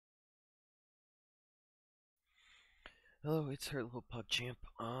Hello, it's her little pub champ.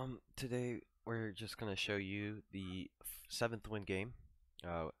 Today we're just gonna show you the seventh win game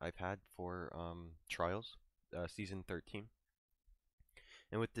I've had for Trials, season 13.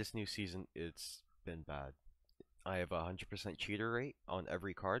 And with this new season, it's been bad. I have a 100% cheater rate on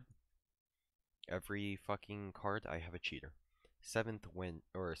every card. Every fucking card, I have a cheater. Seventh win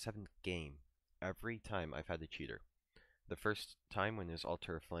or seventh game. Every time I've had a cheater. The first time when it was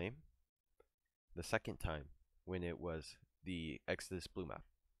Altar of Flame. The second time when it was the Exodus Blue map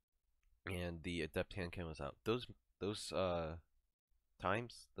and the Adept Hand Cannon was out. Those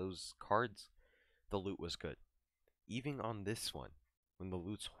times, those cards, the loot was good. Even on this one, when the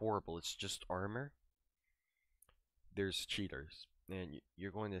loot's horrible, it's just armor. There's cheaters, and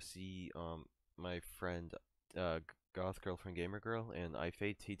you're going to see my friend Goth Girlfriend Gamer Girl and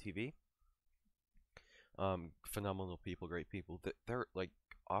iFade TTV. Phenomenal people, great people. They're like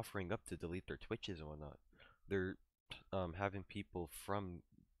offering up to delete their Twitches and whatnot. They're having people from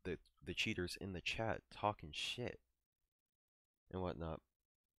the cheaters in the chat talking shit and whatnot,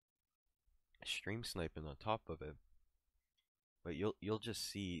 stream sniping on top of it. But you'll just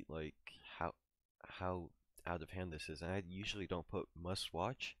see like how out of hand this is. And I usually don't put must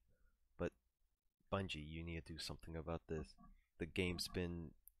watch, but Bungie, you need to do something about this. The game's been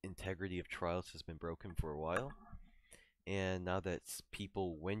integrity of Trials has been broken for a while. And now that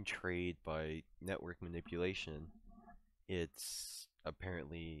people win trade by network manipulation, it's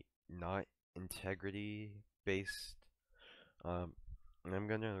apparently not integrity based. And I'm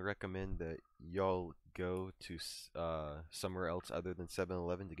gonna recommend that y'all go to somewhere else other than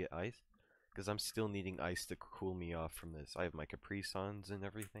 7-Eleven to get ice, because I'm still needing ice to cool me off from this. I have my Capri Suns and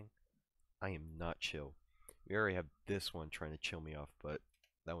everything. I am not chill. We already have this one trying to chill me off, but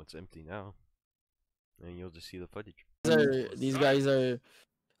that one's empty now. And you'll just see the footage. These guys are.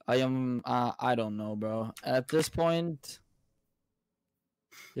 I don't know, bro. At this point,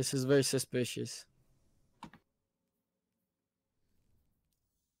 this is very suspicious.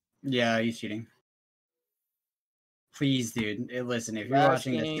 Yeah, he's cheating. Please, dude. Listen, if you're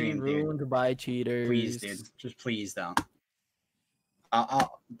watching the stream, ruined dude, by cheaters. please, dude, just please don't.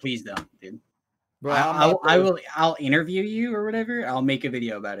 Please don't, dude. Bro, I'll interview you or whatever. I'll make a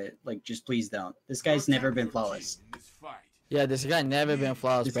video about it. Like, just please don't. This guy's never been flawless. Yeah, this guy never been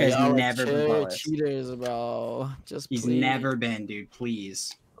flawless. This guy's never been flawless. Cheaters, bro. He's never been, dude.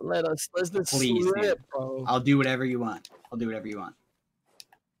 Please. Let's just please, slip, dude. bro. I'll do whatever you want. I'll do whatever you want.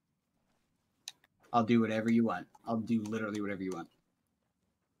 I'll do whatever you want. I'll do literally whatever you want.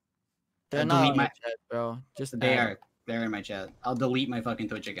 They're not in my chat, bro. Just they are. They're in my chat. I'll delete my fucking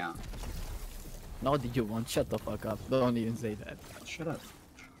Twitch account. No, did you want? Shut the fuck up. Don't even say that. Shut up.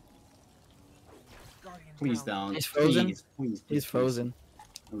 Please don't. He's frozen. Please, he's frozen.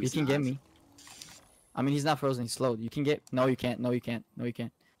 No, you can get me. I mean, he's not frozen. He's slowed. You can get. No, you can't. No, you can't. No, you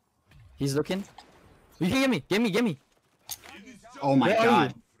can't. He's looking. You can get me. Get me. Get me. Oh my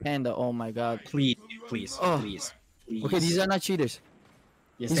god. Panda. Oh my god. Please, please, please. Okay, these are not cheaters.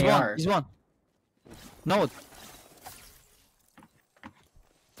 Yes, they are. He's one. No.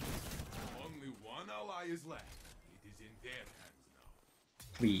 Only one ally is left. It is in their hands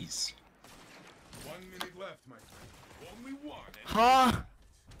now. Please. 1 minute left, my friend. Only one. Huh?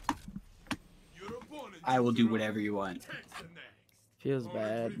 I will do whatever you want. Feels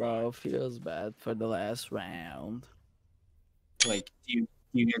bad, bro. Feels bad for the last round. Like, do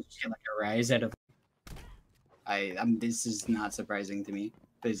you guys get like a rise out of? This is not surprising to me.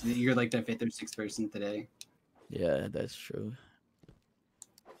 Because you're like the 5th or 6th person today. Yeah, that's true.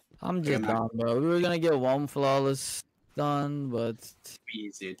 I'm just done, bro. We were gonna get one flawless done, but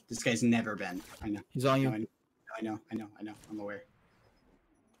please, dude. This guy's never been. I know. He's on you. I know. I'm aware.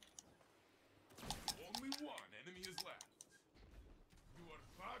 Only one enemy is left. You are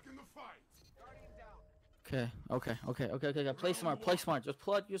back in the fight. Okay. Play smart. Just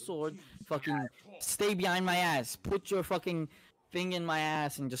pull out your sword. Fucking stay behind my ass. Put your fucking thing in my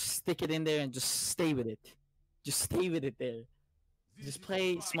ass and just stick it in there and just stay with it. Just stay with it there. Just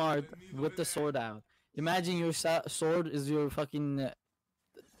play smart with the sword out. Imagine your sword is your fucking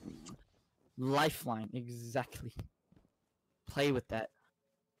lifeline. Exactly. Play with that.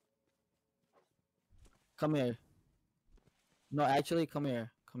 Come here. No, actually, come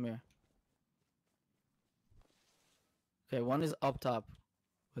here. Okay, one is up top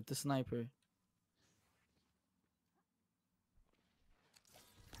with the sniper.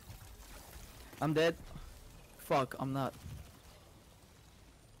 I'm dead. Fuck, I'm not.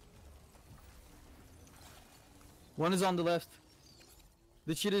 One is on the left.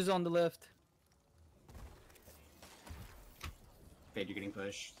 The cheater is on the left. Okay, you're getting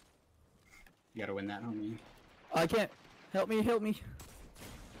pushed. You gotta win that, homie. I can't. Help me, help me.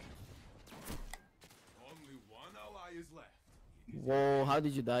 Only one ally is left. Whoa, how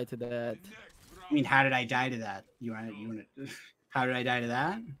did you die to that? I mean, how did I die to that? You want to? How did I die to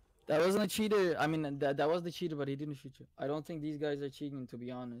that? That wasn't a cheater. I mean, that was the cheater, but he didn't shoot you. I don't think these guys are cheating, to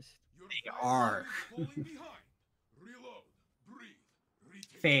be honest. Your They fast are. is falling behind. Reload. Breathe.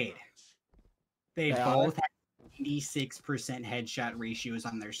 Retake Fade. They They both have 86% headshot ratios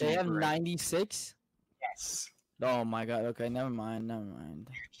on their They have sniper rifle. 96. Yes. Oh my god. Okay, never mind. Never mind.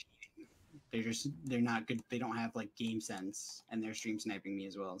 They're not good. They don't have like game sense, and they're stream sniping me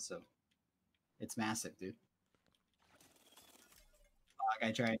as well. So it's massive, dude. Fuck,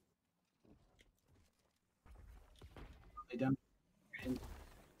 I tried. They done.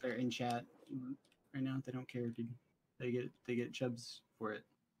 They're in chat right now. They don't care, dude. They get chubs for it.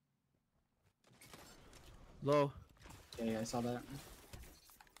 Low. Yeah, I saw that.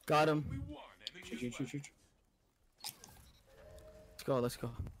 Got him. only one enemy Shoot, is shoot, shoot, left. shoot. Let's go. Let's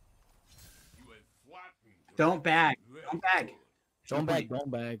go. You have flattened your Don't bag. Very Don't bag. good. Don't bag. Don't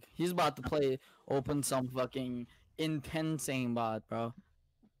bag. He's about to play. Open some fucking intense aimbot, bro.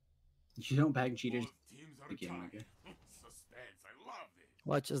 You don't bag cheaters. Both teams are Again, tied. okay. Suspense. I love it.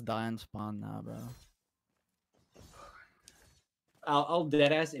 What? Just die and spawn now, bro. I'll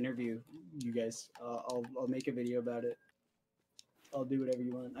deadass interview you guys. I'll make a video about it. I'll do whatever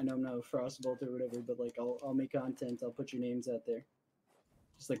you want. I know I'm not a frostbolt or whatever, but like I'll make content. I'll put your names out there.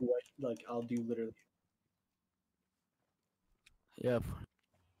 Just like what like I'll do literally. Yep.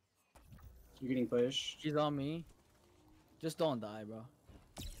 You're getting pushed. He's on me. Just don't die, bro.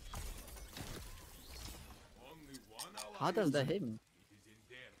 Only one ally How does is that left. hit me? It is in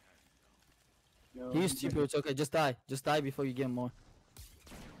their hands. No, He's stupid. It's okay. Just die. Just die before you get more.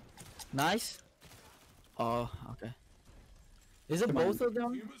 Nice. Oh, okay. Is it Come on. both of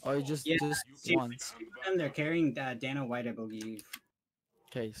them, or just Yeah, see, one? And they're carrying Dana White, I believe.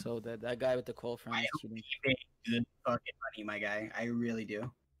 Okay, so that guy with the cold frame is cheating. He paid good fucking money, my guy. I really do.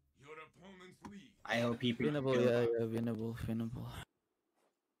 Your opponent's lead. I hope he paid Winnable, good. yeah, winnable, winnable.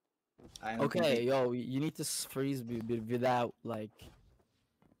 I hope he Okay, paid- yo, you need to freeze without like.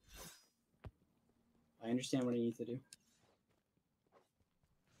 I understand what I need to do.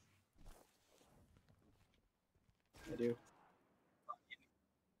 I do.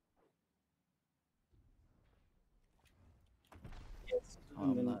 Yes, Oh,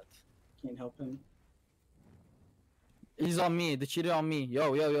 and I'm then not. can't help him. He's on me. The cheater on me.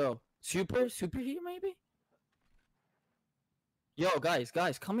 Yo, yo, yo. Super here maybe. Yo, guys,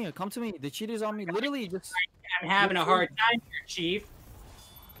 come here. Come to me. The cheater's on me. Literally just. I'm having a hard time here, Chief.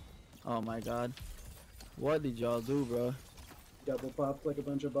 Oh my god. What did y'all do, bro? Double pop like a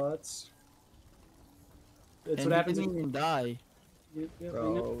bunch of bots. That's And what he happens. didn't even die, Yep, I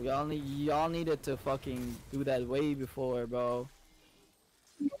know. bro. Y'all needed to fucking do that way before, bro.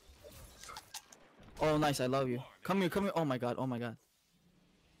 Oh, nice. I love you. Come here, come here. Oh my god. Oh my god.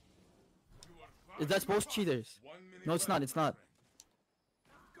 You are That's both cheaters. 1 minute No, it's not. left, It's not.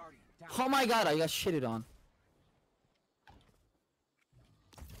 friend. Oh my god. I got shitted on.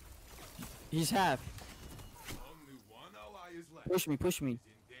 He's half. Only one ally is left. Push me. Push me. It is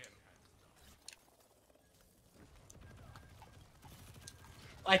in their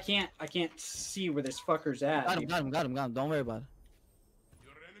hands now. I can't see where this fucker's at. Got him. Got him. Got him. Got him. Don't worry about it.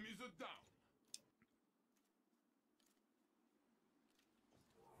 Your enemies are down.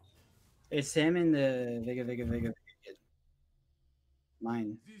 It's him and the Vega kid.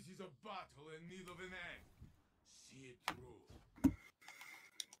 Mine. This is a battle in need of an end. See it through.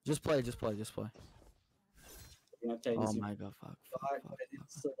 Just play. Just play. Just play. You know, tell you Oh this- my god. Fuck. Fuck. Fuck, Fuck. but fuck.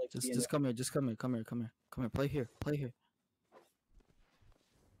 it's still like Just, being just come here. Just come here. Come here. Come here. Come here. Play here. Play here.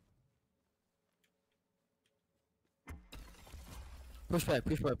 Push back.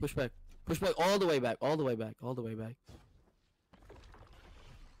 Push back. Push back. Push back all the way back. All the way back. All the way back.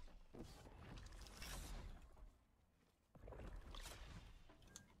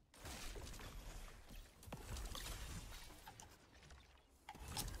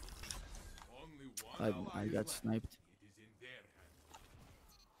 Only one I ally is got left. sniped. It is in their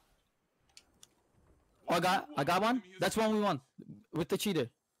hands Oh, I got one. That's one we won with the cheater.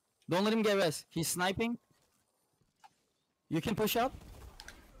 Don't let him get rest. He's sniping. You can push up.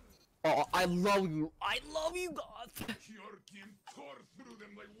 Oh, I love you. I love you, God. Your team tore through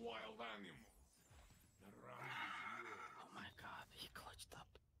them like wild animals. The round is yours. Oh my God, he clutched up.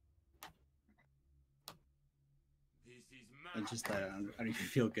 This is I magic. just I don't even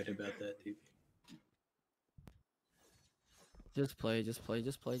feel good about that, dude. Just play. Just play.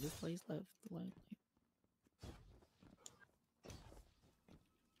 Just play. Just play. He's left. Like.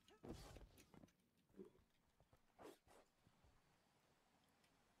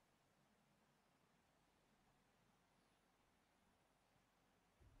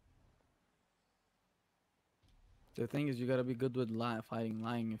 The thing is, you gotta be good with fighting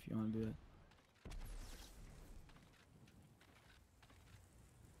lying if you want to do it.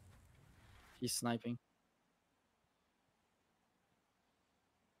 He's sniping.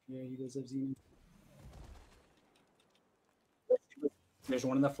 Yeah, you guys have seen. There's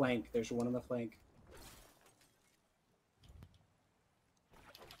one in the flank. There's one in the flank.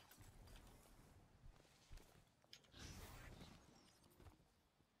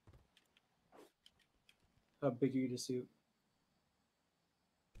 How big are you to suit?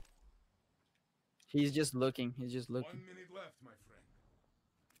 He's just looking. He's just 1 looking. minute left, my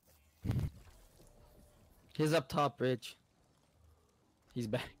friend. He's up top, Rich. He's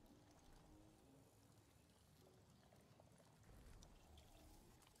back.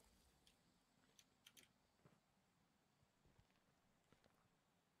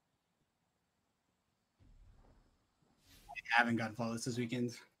 I haven't gone flawless this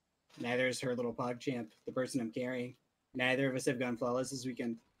weekend. Neither is her little pog champ, the person I'm carrying. Neither of us have gone flawless this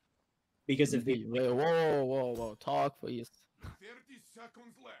weekend because of the. Wait, whoa. Talk, please. 30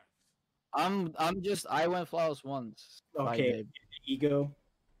 seconds left. I went flawless once. Bye, Okay, babe. ego.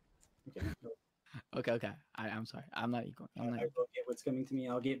 Okay. I'm sorry. I'm not equal. I will get what's coming to me.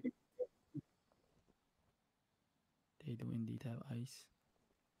 I'll get. They do indeed have ice.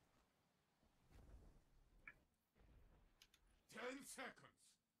 10 seconds.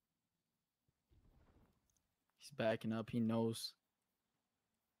 He's backing up. He knows.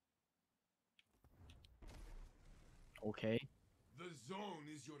 Okay. The zone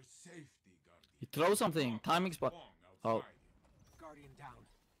is your safety, Guardian. He throws something. Timing spot. Long Oh. outside it. Guardian down.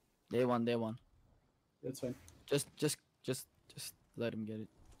 They won. That's fine. Just let him get it.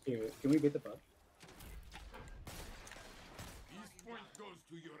 Here, can we get the bug? East point goes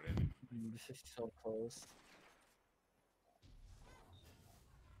to your enemy. This is so close.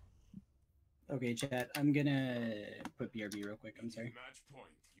 Okay, chat. I'm gonna put BRB real quick. I'm sorry. Match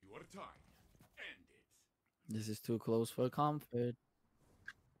point. You are tied. End it. This is too close for comfort.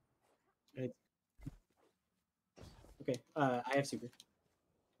 Okay. I have super.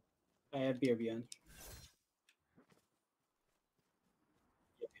 I have BRB on.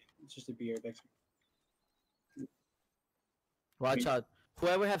 Yeah, it's just a BRB extra. Watch out.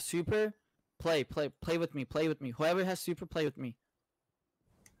 Whoever has super, play with me. Whoever has super, play with me.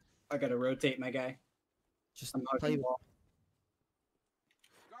 I gotta rotate my guy. Just I'm play. hugging wall.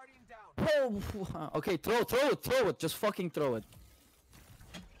 Guardian down. Oh, okay, throw it. Just fucking throw it.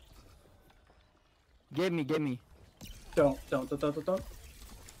 Give me. Don't.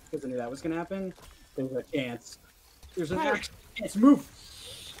 Because I knew that was gonna happen. There's a chance. There's an actual chance. Move.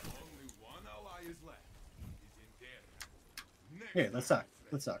 Only one ally is left. He's in there. Here, let's suck.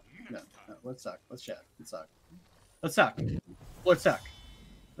 No, let's suck. Let's chat. Let's suck.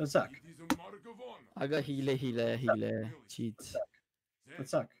 It is a mark of honor. I got hile. Cheats. Then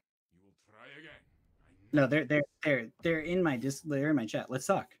Let's suck. you will try again. No, they're in my they're in my chat. Let's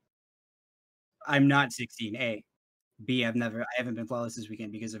suck. I'm not 16. A. B. I haven't been flawless this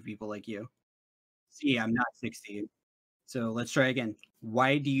weekend because of people like you. C. I'm not 16. So let's try again.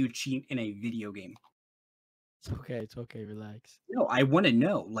 Why do you cheat in a video game? It's okay, relax. No, I want to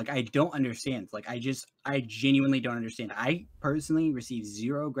know. Like, I don't understand. Like, I genuinely don't understand. I personally receive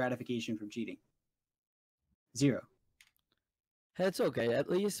zero gratification from cheating. Zero. It's okay.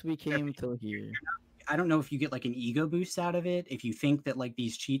 At least we came till here. I don't know if you get like an ego boost out of it, if you think that like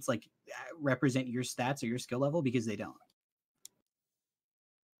these cheats like represent your stats or your skill level, because they don't.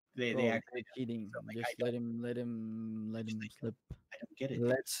 They Bro, actually cheating. So, like, Just let him slip. I don't get it.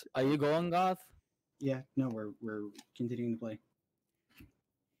 Are you going, Goth? Yeah, no, we're continuing to play.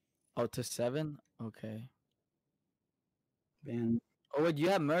 Oh, to 7? Okay. And Oh wait, you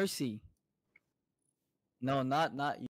have mercy. No, not you.